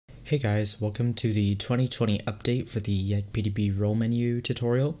Hey guys, welcome to the 2020 update for the YAGPDB role menu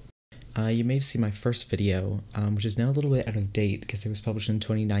tutorial. You may have seen my first video, which is now a little bit out of date because it was published in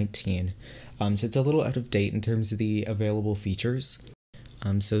 2019. So it's a little out of date in terms of the available features.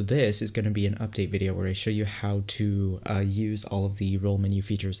 So this is going to be an update video where I show you how to use all of the role menu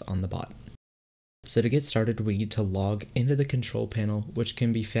features on the bot. So to get started, we need to log into the control panel, which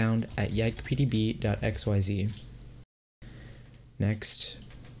can be found at yagpdb.xyz. Next,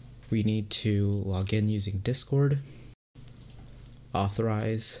 we need to log in using Discord,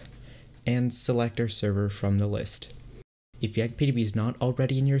 authorize, and select our server from the list. If YAGPDB is not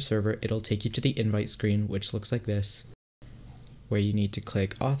already in your server, it'll take you to the invite screen, which looks like this, where you need to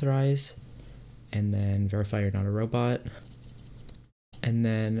click authorize, and then verify you're not a robot. And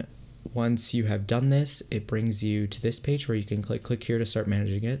then once you have done this, it brings you to this page where you can click here to start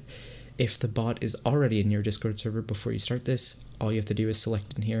managing it. If the bot is already in your Discord server before you start this, all you have to do is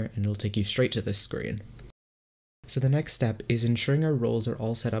select in here and it'll take you straight to this screen. So the next step is ensuring our roles are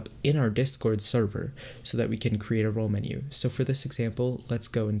all set up in our Discord server so that we can create a role menu. So for this example, let's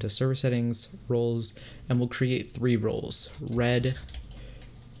go into server settings, roles, and we'll create 3 roles: red,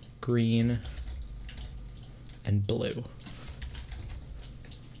 green, and blue.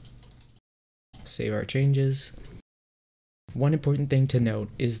 Save our changes. One important thing to note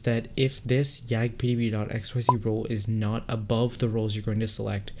is that if this yagpdb.xyz role is not above the roles you're going to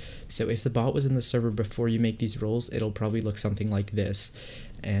select, so if the bot was in the server before you make these roles, it'll probably look something like this.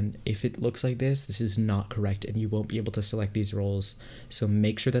 And if it looks like this is not correct and you won't be able to select these roles. So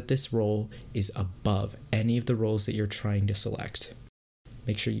make sure that this role is above any of the roles that you're trying to select.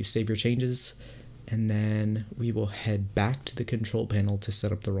 Make sure you save your changes, and then we will head back to the control panel to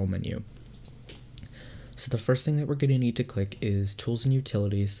set up the role menu. So the first thing that we're going to need to click is Tools and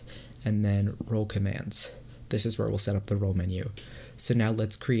Utilities, and then Role Commands. This is where we'll set up the role menu. So now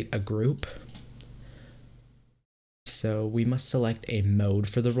let's create a group. So we must select a mode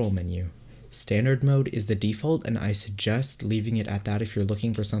for the role menu. Standard mode is the default, and I suggest leaving it at that if you're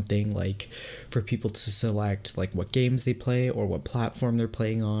looking for something like for people to select like what games they play or what platform they're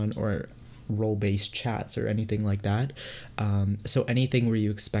playing on, or role-based chats or anything like that. So anything where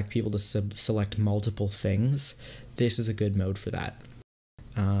you expect people to select multiple things, this is a good mode for that.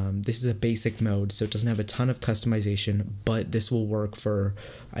 This is a basic mode, so it doesn't have a ton of customization, but this will work for,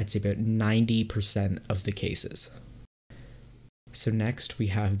 I'd say, about 90% of the cases. So next we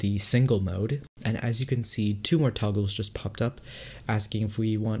have the single mode, and as you can see, 2 more toggles just popped up asking if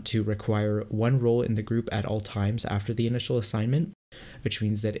we want to require 1 role in the group at all times after the initial assignment, which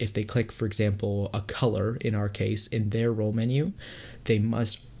means that if they click, for example, a color in our case in their role menu, they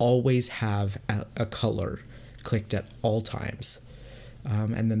must always have a color clicked at all times.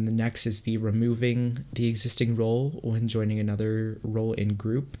 And then the next is the removing the existing role when joining another role in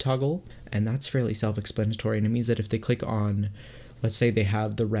group toggle, and that's fairly self-explanatory, and it means that if they click on, let's say they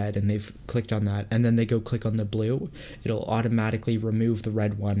have the red and they've clicked on that, and then they go click on the blue, it'll automatically remove the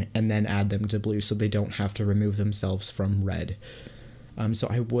red one and then add them to blue so they don't have to remove themselves from red. So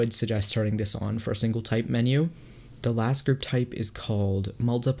I would suggest turning this on for a single type menu. The last group type is called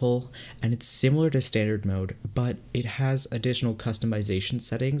multiple, and it's similar to standard mode, but it has additional customization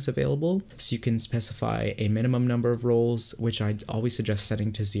settings available. So you can specify a minimum number of roles, which I'd always suggest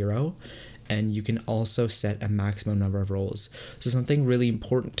setting to 0, and you can also set a maximum number of roles. So something really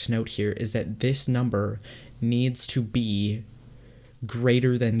important to note here is that this number needs to be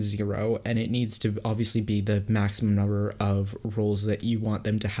greater than 0, and it needs to obviously be the maximum number of roles that you want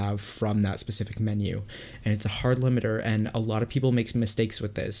them to have from that specific menu. And it's a hard limiter, and a lot of people make mistakes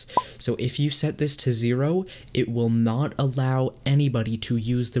with this. So if you set this to 0, it will not allow anybody to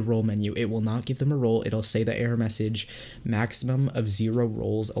use the role menu. It will not give them a role. It'll say the error message, maximum of 0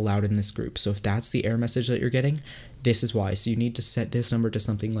 roles allowed in this group. So if that's the error message that you're getting, this is why. So you need to set this number to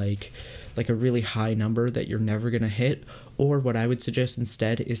something like a really high number that you're never going to hit, or what I would suggest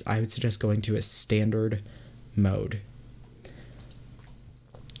instead is I would suggest going to a standard mode.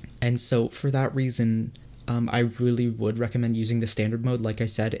 And so for that reason, I really would recommend using the standard mode, like I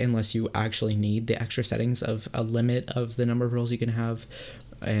said, unless you actually need the extra settings of a limit of the number of roles you can have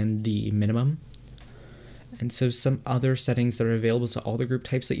and the minimum. And so some other settings that are available to all the group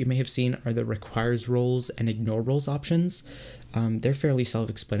types that you may have seen are the requires roles and ignore roles options. They're fairly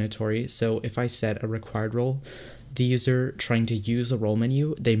self-explanatory. So if I set a required role, the user trying to use a role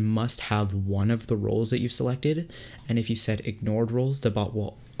menu, they must have one of the roles that you've selected. And if you set ignored roles, the bot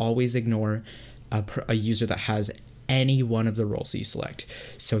will always ignore a user that has any one of the roles that you select.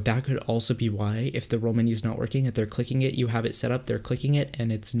 So that could also be why, if the role menu is not working, if they're clicking it, you have it set up, they're clicking it,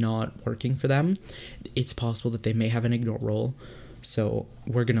 and it's not working for them, it's possible that they may have an ignore role. So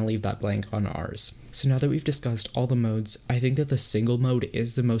we're going to leave that blank on ours. So now that we've discussed all the modes, I think that the single mode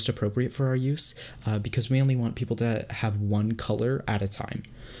is the most appropriate for our use because we only want people to have one color at a time.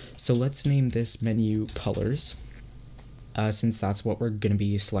 So let's name this menu colors. Since that's what we're going to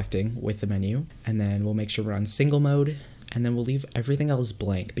be selecting with the menu. And then we'll make sure we're on single mode, and then we'll leave everything else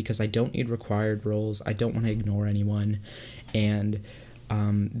blank because I don't need required roles. I don't want to ignore anyone, and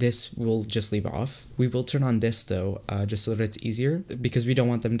this we'll just leave off. We will turn on this though, just so that it's easier, because we don't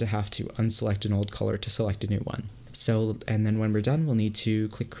want them to have to unselect an old color to select a new one. So, and then when we're done, we'll need to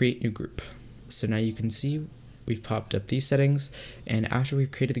click create new group. So now you can see we've popped up these settings, and after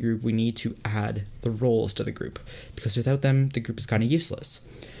we've created the group, we need to add the roles to the group, because without them, the group is kind of useless.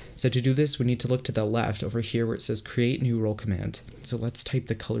 So to do this, we need to look to the left over here where it says create new role command. So let's type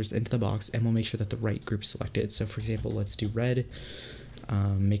the colors into the box, and we'll make sure that the right group is selected. So for example, let's do red,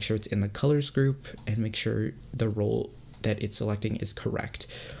 make sure it's in the colors group, and make sure the role that it's selecting is correct.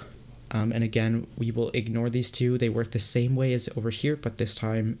 And again, we will ignore these two. They work the same way as over here, but this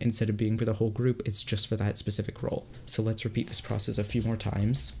time, instead of being for the whole group, it's just for that specific role. So let's repeat this process a few more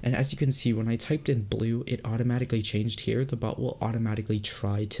times. And as you can see, when I typed in blue, it automatically changed here. The bot will automatically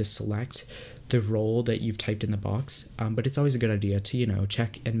try to select the role that you've typed in the box, but it's always a good idea to,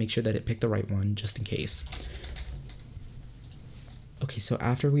 check and make sure that it picked the right one, just in case. Okay, so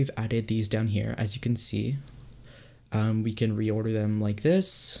after we've added these down here, as you can see, we can reorder them like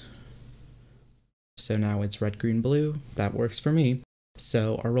this. So now it's red, green, blue. That works for me.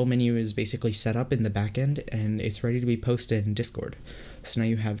 So our role menu is basically set up in the backend, and it's ready to be posted in Discord. So now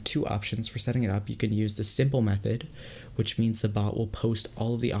you have two options for setting it up. You can use the simple method, which means the bot will post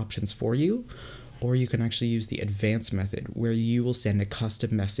all of the options for you, or you can actually use the advanced method where you will send a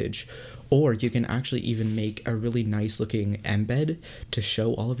custom message, or you can actually even make a really nice looking embed to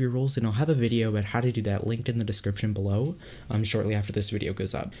show all of your roles, and I'll have a video about how to do that linked in the description below shortly after this video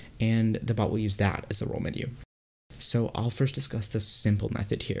goes up, and the bot will use that as the role menu. So I'll first discuss the simple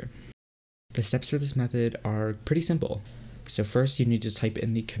method here. The steps for this method are pretty simple. So first you need to type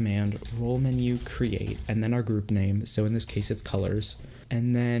in the command rolemenu create and then our group name, so in this case it's colors,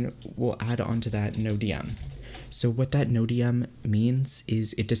 and then we'll add on to that nodm. So what that nodm means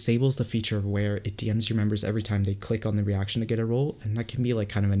is it disables the feature where it DMs your members every time they click on the reaction to get a role, and that can be like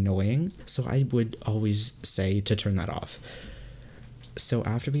kind of annoying, so I would always say to turn that off. So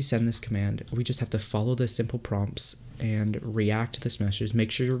after we send this command, we just have to follow the simple prompts and react to this message.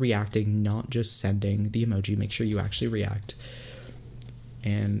 Make sure you're reacting, not just sending the emoji. Make sure you actually react.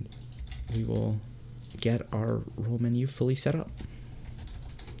 And we will get our role menu fully set up.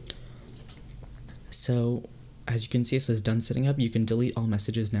 So as you can see, it says done setting up. You can delete all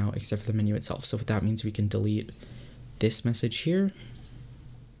messages now except for the menu itself. So what that means, we can delete this message here.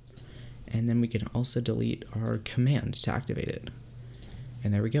 And then we can also delete our command to activate it.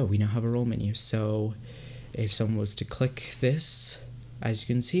 And there we go, we now have a role menu. So if someone was to click this, as you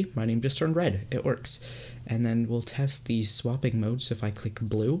can see, my name just turned red, it works. And then we'll test the swapping mode. So if I click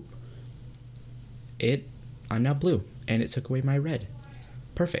blue, I'm now blue, and it took away my red.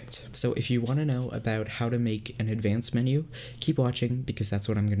 Perfect. So if you want to know about how to make an advanced menu, keep watching because that's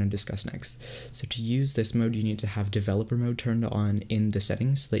what I'm going to discuss next. So to use this mode, you need to have developer mode turned on in the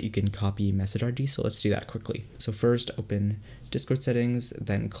settings so that you can copy message ID. So let's do that quickly. So first open Discord settings,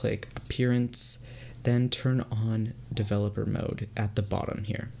 then click appearance, then turn on developer mode at the bottom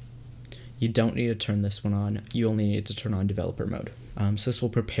here. You don't need to turn this one on, you only need to turn on developer mode. So this will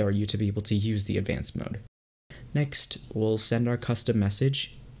prepare you to be able to use the advanced mode. Next, we'll send our custom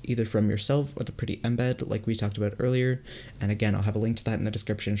message either from yourself or the pretty embed like we talked about earlier. And again, I'll have a link to that in the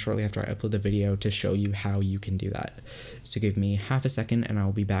description shortly after I upload the video to show you how you can do that. So give me half a second and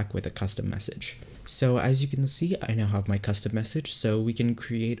I'll be back with a custom message. So as you can see, I now have my custom message, so we can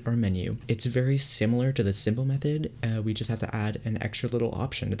create our menu. It's very similar to the simple method. We just have to add an extra little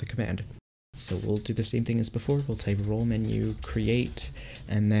option to the command. So we'll do the same thing as before. We'll type role menu create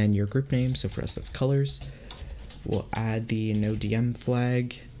and then your group name. So for us, that's colors. We'll add the no DM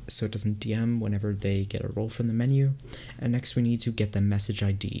flag so it doesn't DM whenever they get a role from the menu. And next we need to get the message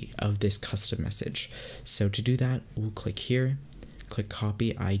ID of this custom message. So to do that, we'll click here, click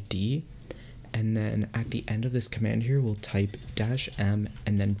copy ID, and then at the end of this command here, we'll type -m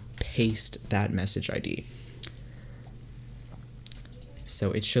and then paste that message ID.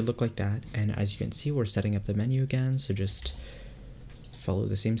 So it should look like that. And as you can see, we're setting up the menu again. So just follow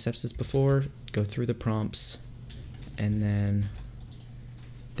the same steps as before, go through the prompts, and then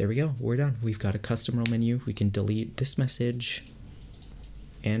there we go, we're done. We've got a custom role menu. We can delete this message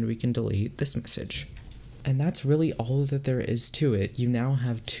and we can delete this message. And that's really all that there is to it. You now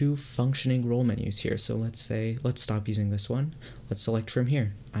have 2 functioning role menus here. So let's stop using this one. Let's select from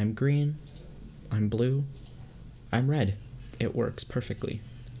here. I'm green, I'm blue, I'm red. It works perfectly.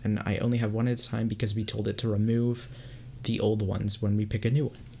 And I only have one at a time because we told it to remove the old ones when we pick a new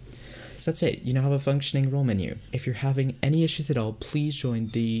one. So that's it. You now have a functioning role menu. If you're having any issues at all, please join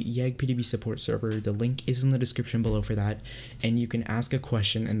the YAGPDB support server. The link is in the description below for that, and you can ask a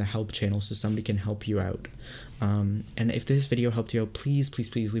question in the help channel so somebody can help you out. And if this video helped you out, please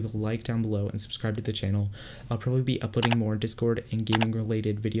leave a like down below and subscribe to the channel. I'll probably be uploading more Discord and gaming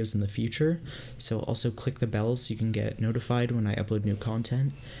related videos in the future, so also click the bell so you can get notified when I upload new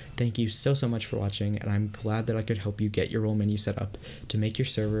content. Thank you so much for watching, and I'm glad that I could help you get your role menu set up to make your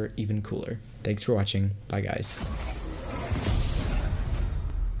server even cooler. Thanks for watching. Bye guys.